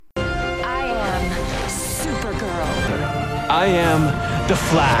I am the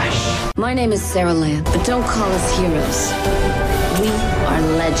Flash. My name is Sarah Lance, but don't call us heroes. We are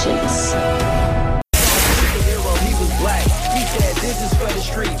legends. He was black. He said, this is for the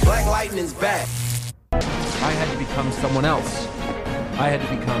street. Black Lightning's back. I had to become someone else. I had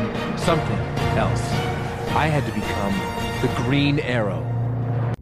to become something else. I had to become the Green Arrow.